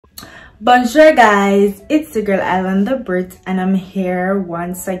Bonjour guys, it's the girl Island the Brit and I'm here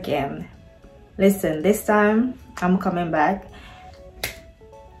once again. Listen, this time I'm coming back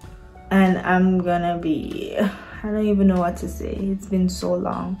and I'm gonna be, I don't even know what to say. It's been so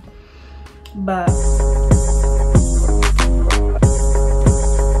long, but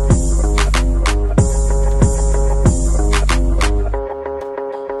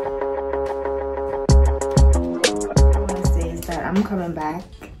I'm coming back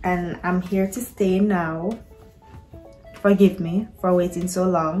and I'm here to stay now. Forgive me for waiting so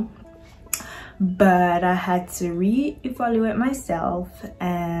long, but I had to re-evaluate myself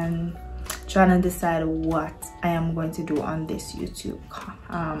and trying to decide what I am going to do on this YouTube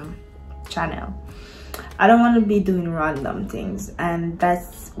channel. I don't want to be doing random things, and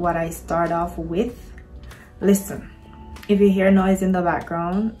that's what I start off with. Listen, if you hear noise in the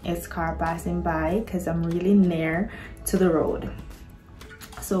background, it's car passing by because I'm really near to the road,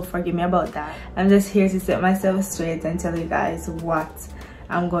 so forgive me about that. I'm just here to set myself straight and tell you guys what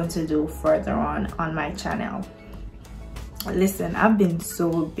I'm going to do further on my channel. Listen, I've been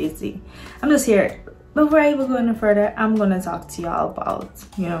so busy. I'm just here. Before I even go any further, I'm gonna talk to y'all about,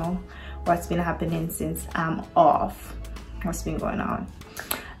 you know, what's been happening since I'm off. What's been going on.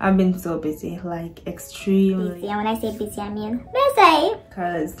 I've been so busy, like extremely busy. And when I say busy, I mean busy,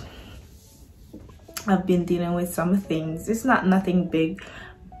 because I've been dealing with some things. It's not nothing big,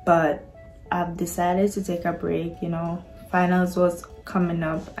 but I've decided to take a break. You know, finals was coming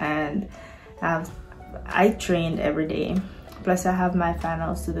up and I trained every day, plus I have my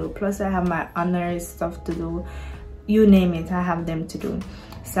finals to do, plus I have my honors stuff to do, you name it, I have them to do.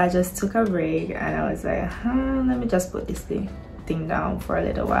 So I just took a break and I was like, let me just put this thing down for a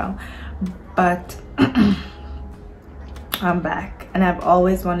little while. But I'm back and I've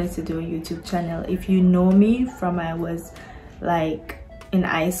always wanted to do a YouTube channel. If you know me from I was like in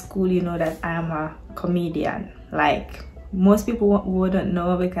high school, you know that I am a comedian. Like most people wouldn't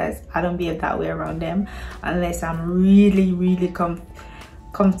know because I don't behave that way around them unless I'm really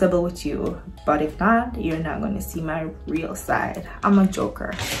comfortable with you. But if not, you're not going to see my real side. I'm a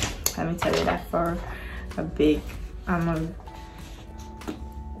joker, let me tell you that for a big. I'm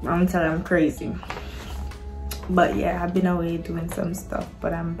telling you, I'm crazy. But yeah, I've been away doing some stuff,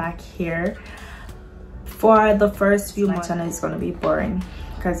 but I'm back here. For the first few months, my channel is going to be boring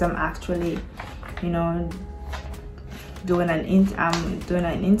because I'm actually, you know, doing an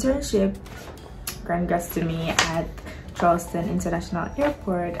internship. Congrats to me at Charleston International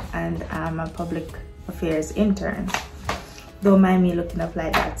Airport, and I'm a public affairs intern. Don't mind me looking up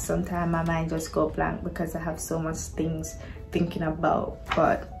like that. Sometimes my mind just go blank because I have so much things thinking about.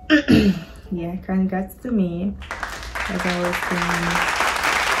 But yeah, congrats to me. As I was saying,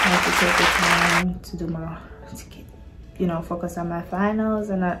 I have to take the time to do my, you know, focus on my finals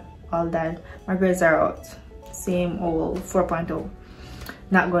and all that. My grades are out. Same old 4.0.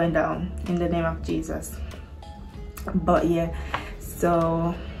 Not going down in the name of Jesus. But yeah,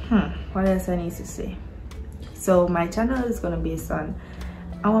 so what else I need to say? So my channel is gonna be on,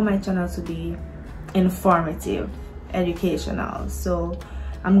 I want my channel to be informative, educational. So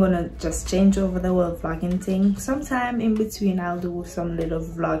I'm gonna just change over the whole vlogging thing. Sometime in between I'll do some little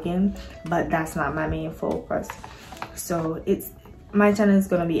vlogging, but that's not my main focus. So it's, my channel is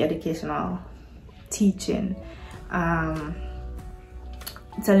gonna be educational, teaching, telling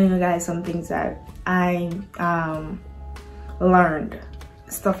you guys some things that I learned,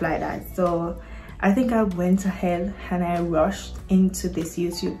 stuff like that. So I think I went ahead and I rushed into this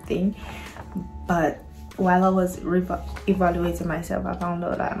YouTube thing, but while I was evaluating myself, I found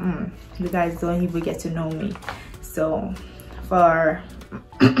out that you guys don't even get to know me. So for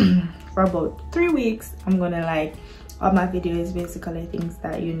about 3 weeks, I'm gonna like, all my videos basically things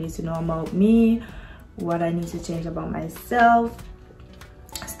that you need to know about me, what I need to change about myself,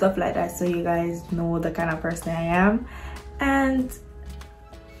 stuff like that, so you guys know the kind of person I am. And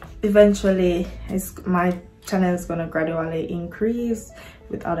eventually my channel is gonna gradually increase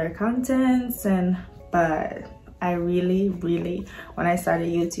with other contents. And but I really, when I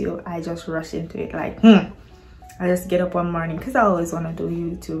started YouTube, I just rushed into it. Like I just get up one morning because I always want to do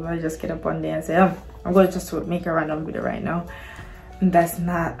YouTube. I just get up one day and say, I'm going to just make a random video right now. And that's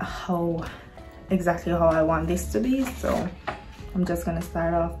not exactly how I want this to be. So I'm just gonna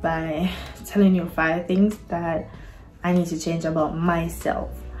start off by telling you 5 things that I need to change about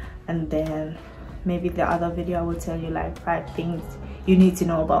myself, and then maybe the other video I will tell you like 5 things you need to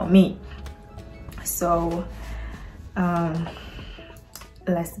know about me. So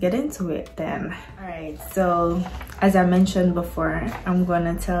let's get into it then. All right, so as I mentioned before, I'm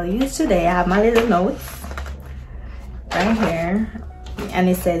gonna tell you today, I have my little notes right here. and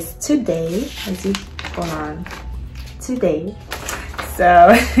it says today, as you go on today.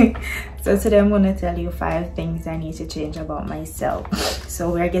 So so today I'm going to tell you 5 things I need to change about myself.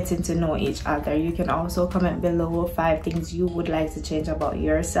 So we're getting to know each other. You can also comment below 5 things you would like to change about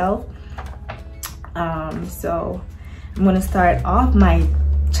yourself. So I'm going to start off my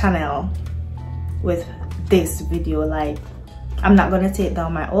channel with this video. Like, I'm not going to take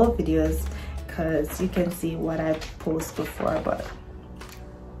down my old videos because you can see what I post before, but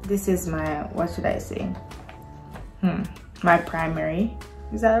this is my, what should I say, my primary,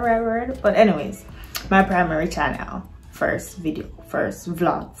 is that the right word? But anyways, my primary channel, first video, first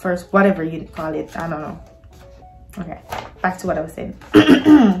vlog, first whatever you call it, I don't know. Okay, back to what I was saying.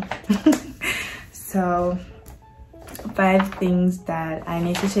 So 5 things that I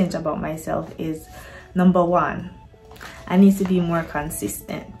need to change about myself is, number 1, I need to be more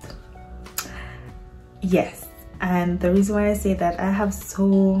consistent. Yes, and the reason why I say that, I have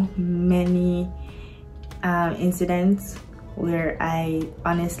so many incidents where I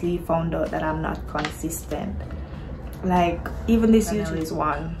honestly found out that I'm not consistent. Like, even this YouTube is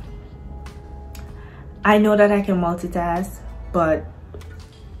one. I know that I can multitask, but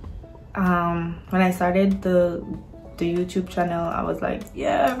when I started the YouTube channel, I was like,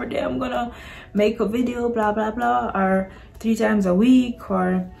 yeah, every day I'm gonna make a video, blah blah blah, or 3 times a week,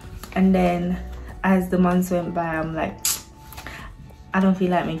 and then as the months went by, I'm like, I don't feel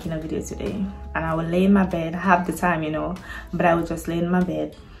like making a video today, and I would lay in my bed. I have the time, you know, but I would just lay in my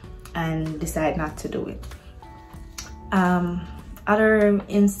bed and decide not to do it. Other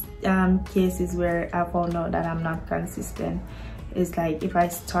cases where I found out that I'm not consistent is like, if I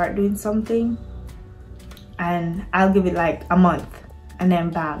start doing something and I'll give it like a month and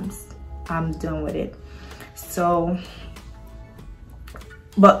then bams, I'm done with it. So,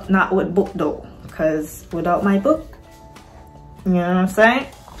 but not with book though, because without my book, you know what I'm saying?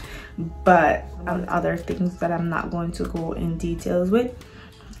 But other things that I'm not going to go in details with,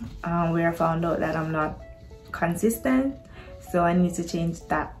 where I found out that I'm not consistent, so I need to change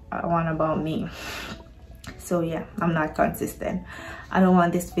that one about me. So yeah, I'm not consistent. I don't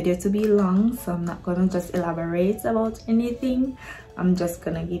want this video to be long, so I'm not gonna just elaborate about anything. I'm just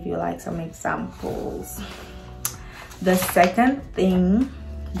gonna give you like some examples. The second thing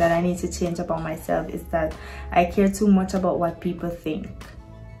that I need to change about myself is that I care too much about what people think.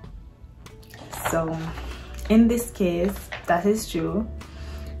 So in this case, that is true,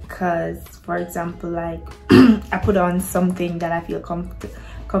 because for example, like I put on something that I feel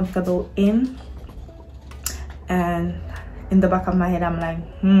comfortable in, and in the back of my head I'm like,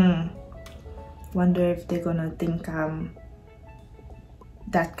 wonder if they're gonna think I'm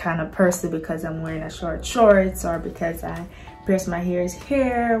that kind of person because I'm wearing a shorts, or because I pierce my hair's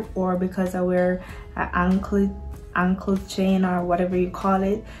hair, or because I wear an ankle chain, or whatever you call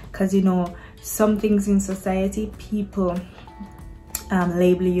it. Because you know, some things in society people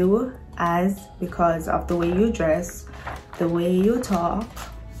label you as because of the way you dress, the way you talk,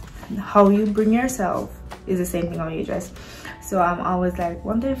 how you bring yourself is the same thing how you dress. So I'm always like,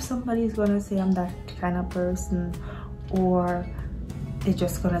 wonder if somebody's gonna say I'm that kind of person, or they're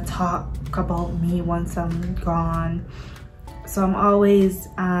just gonna talk about me once I'm gone. So I'm always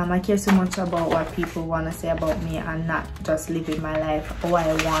I care so much about what people want to say about me, and not just living my life how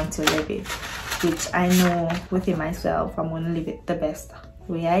I want to live it, which I know within myself I'm gonna live it the best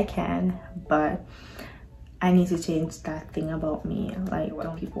way I can. But I need to change that thing about me, like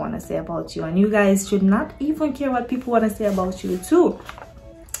what people want to say about you. And you guys should not even care what people want to say about you too,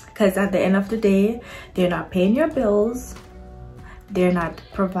 because at the end of the day, they're not paying your bills, they're not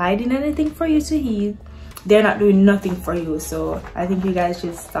providing anything for you to eat, they're not doing nothing for you. So I think you guys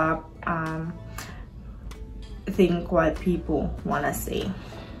should stop think what people want to say.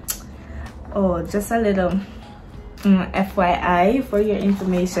 Oh, just a little FYI for your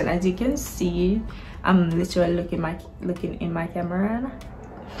information. As you can see, I'm literally looking in my camera.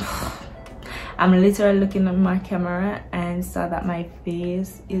 I'm literally looking at my camera and saw that my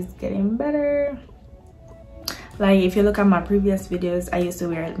face is getting better. Like, if you look at my previous videos, I used to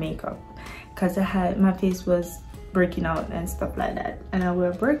wear makeup because my face was breaking out and stuff like that, and I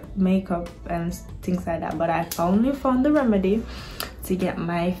wear makeup and things like that. But I finally found the remedy to get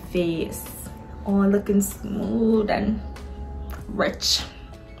my face all looking smooth and rich.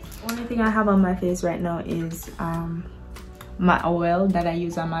 Only thing I have on my face right now is my oil that I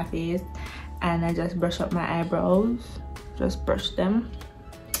use on my face, and I just brush up my eyebrows, just brush them,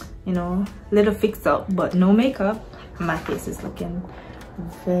 you know, little fix up, but no makeup. My face is looking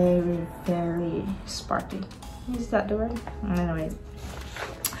very, very sparkly. Is that the word? Anyways,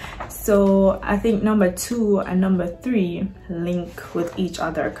 So I think number 2 and number 3 link with each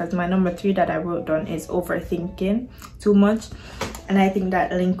other, because my number 3 that I wrote down is overthinking too much, and I think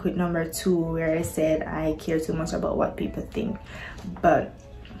that link with number 2 where I said I care too much about what people think. But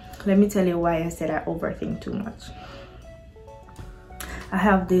let me tell you why I said I overthink too much.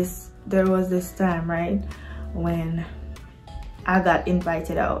 There was this time, right, when I got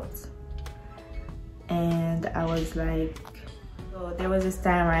invited out, and I was like, so there was this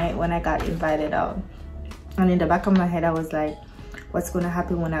time, right, when I got invited out, and in the back of my head I was like, what's gonna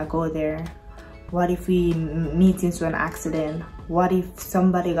happen when I go there? What if we meet into an accident? What if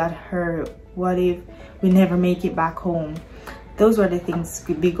somebody got hurt? What if we never make it back home? Those were the things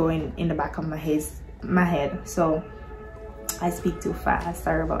could be going in the back of my head. So I speak too fast,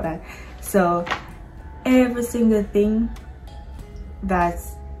 sorry about that. So every single thing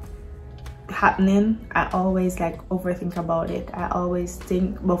that's happening, I always like overthink about it. I always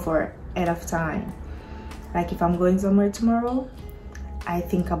think before ahead of time. Like if I'm going somewhere tomorrow, I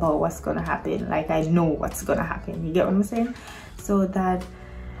think about what's gonna happen. Like I know what's gonna happen. You get what I'm saying? So that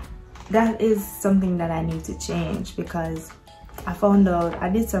is something that I need to change, because I found out, I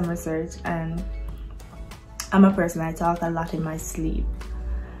did some research, and I'm a person, I talk a lot in my sleep,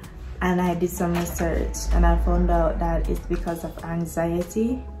 and I did some research and I found out that it's because of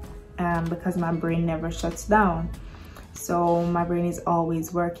anxiety, because my brain never shuts down. So my brain is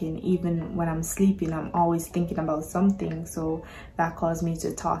always working. Even when I'm sleeping, I'm always thinking about something, so that caused me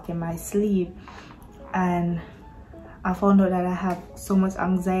to talk in my sleep. And I found out that I have so much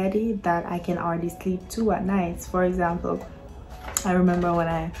anxiety that I can already sleep too at nights. For example, I remember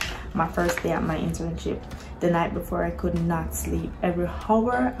when my first day at my internship, the night before, I could not sleep. Every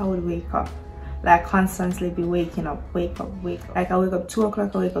hour I would wake up, like constantly be waking up, wake up. Like I wake up 2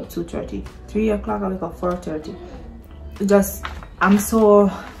 o'clock, I wake up 2:30, 3 o'clock, I wake up 4:30. Just, I'm so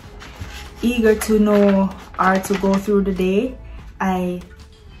eager to know or to go through the day.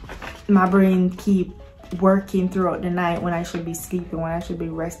 My brain keep working throughout the night when I should be sleeping, when I should be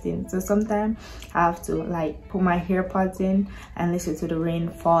resting. So sometimes I have to like put my AirPods in and listen to the rain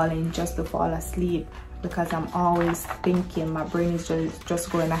falling just to fall asleep, because I'm always thinking. My brain is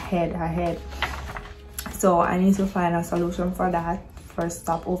just going ahead. So I need to find a solution for that. First,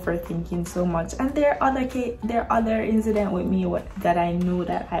 stop overthinking so much. And there are other incidents with me that I know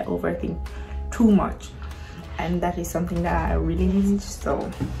that I overthink too much, and that is something that I really need.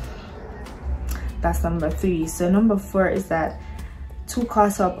 So that's number 3. So number 4 is that too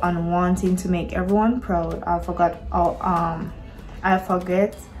caught up on wanting to make everyone proud, I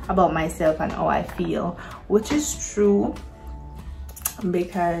forget about myself and how I feel, which is true,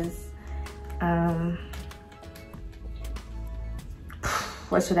 because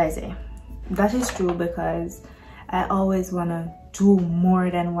what should I say? That is true, because I always want to do more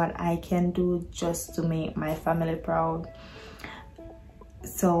than what I can do just to make my family proud.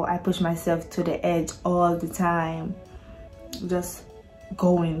 So I push myself to the edge all the time, just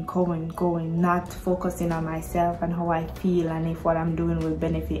going, not focusing on myself and how I feel and if what I'm doing will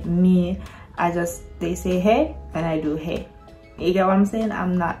benefit me. They say hey and I do hey. You get what I'm saying?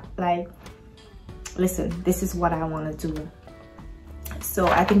 I'm not like, listen, this is what I want to do. So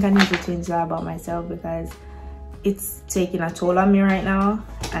I think I need to change that about myself, because it's taking a toll on me right now.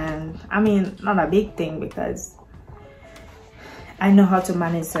 And I mean, not a big thing, because I know how to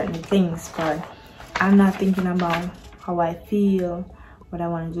manage certain things, but I'm not thinking about how I feel, what I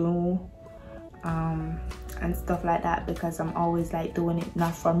want to do, and stuff like that, because I'm always like doing it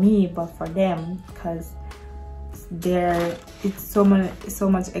not for me but for them, because it's so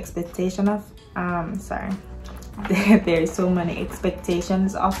much expectation of there's so many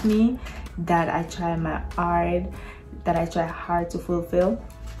expectations of me that I try hard to fulfill.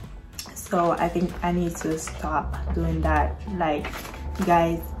 So I think I need to stop doing that. Like,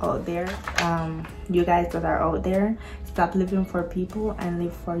 guys out there, you guys that are out there, stop living for people and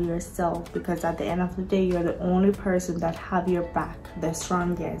live for yourself, because at the end of the day, you're the only person that have your back, the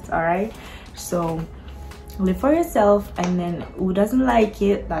strongest. All right, so live for yourself, and then who doesn't like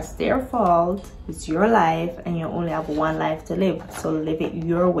it, that's their fault. It's your life and you only have one life to live, so live it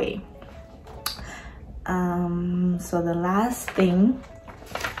your way. So the last thing,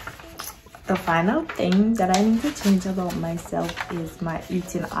 the final thing that I need to change about myself is my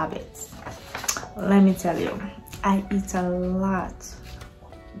eating habits. Let me tell you, I eat a lot.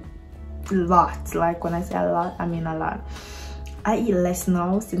 Like when I say a lot, I mean a lot. I eat less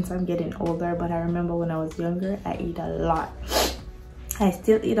now since I'm getting older, but I remember when I was younger, I eat a lot. I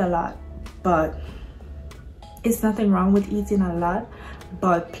still eat a lot, but it's nothing wrong with eating a lot,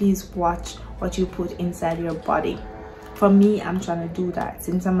 but please watch what you put inside your body. for me, I'm trying to do that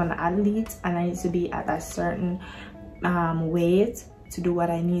since I'm an athlete and I need to be at a certain weight to do what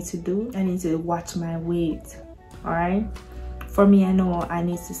I need to do. I need to watch my weight. All right, for me, I know I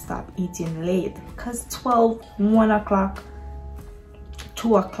need to stop eating late, because 12, 1 o'clock,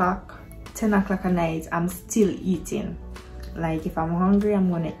 2 o'clock, 10 o'clock at night, I'm still eating. Like, if I'm hungry,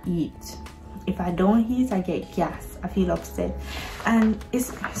 I'm gonna eat. If I don't eat, I get gas. I feel upset, and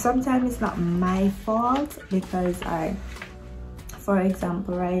sometimes it's not my fault, because for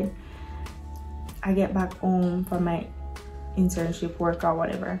example, right, I get back home from my internship work or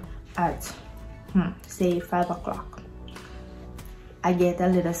whatever at say 5 o'clock. I get a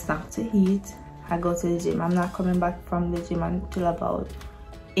little snack to eat. I go to the gym. I'm not coming back from the gym until about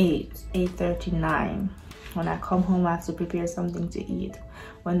 8:39. When I come home, I have to prepare something to eat.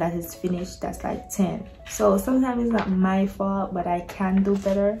 When that is finished, that's like 10. So sometimes it's not my fault, but I can do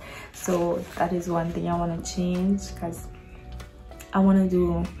better. So that is one thing I want to change, because I want to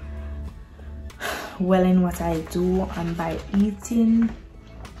do well in what I do, and by eating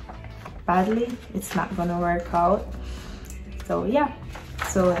badly, it's not gonna work out. So yeah,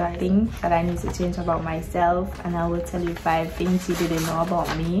 so that thing that I need to change about myself, and I will tell you 5 things you didn't know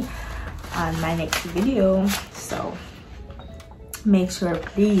about me on my next video. So make sure,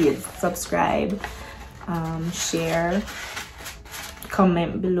 please subscribe, share,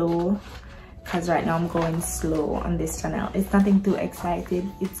 comment below, because right now I'm going slow on this channel. It's nothing too excited.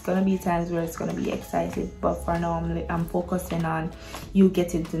 It's gonna be times where it's gonna be excited, but for now I'm focusing on you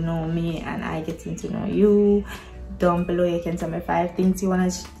getting to know me and I getting to know you. Down below you can tell me 5 things you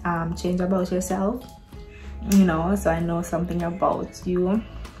want to change about yourself, you know, so I know something about you.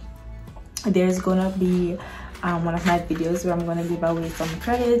 There's gonna be one of my videos where I'm gonna give away some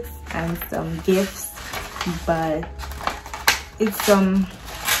credits and some gifts, but it's some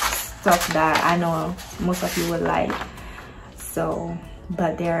stuff that I know most of you would like. So,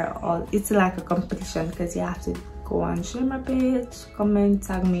 but it's like a competition, because you have to go and share my page, comment,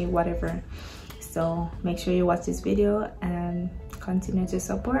 tag me, whatever. So make sure you watch this video and continue to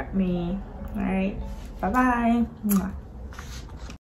support me. All right, bye bye.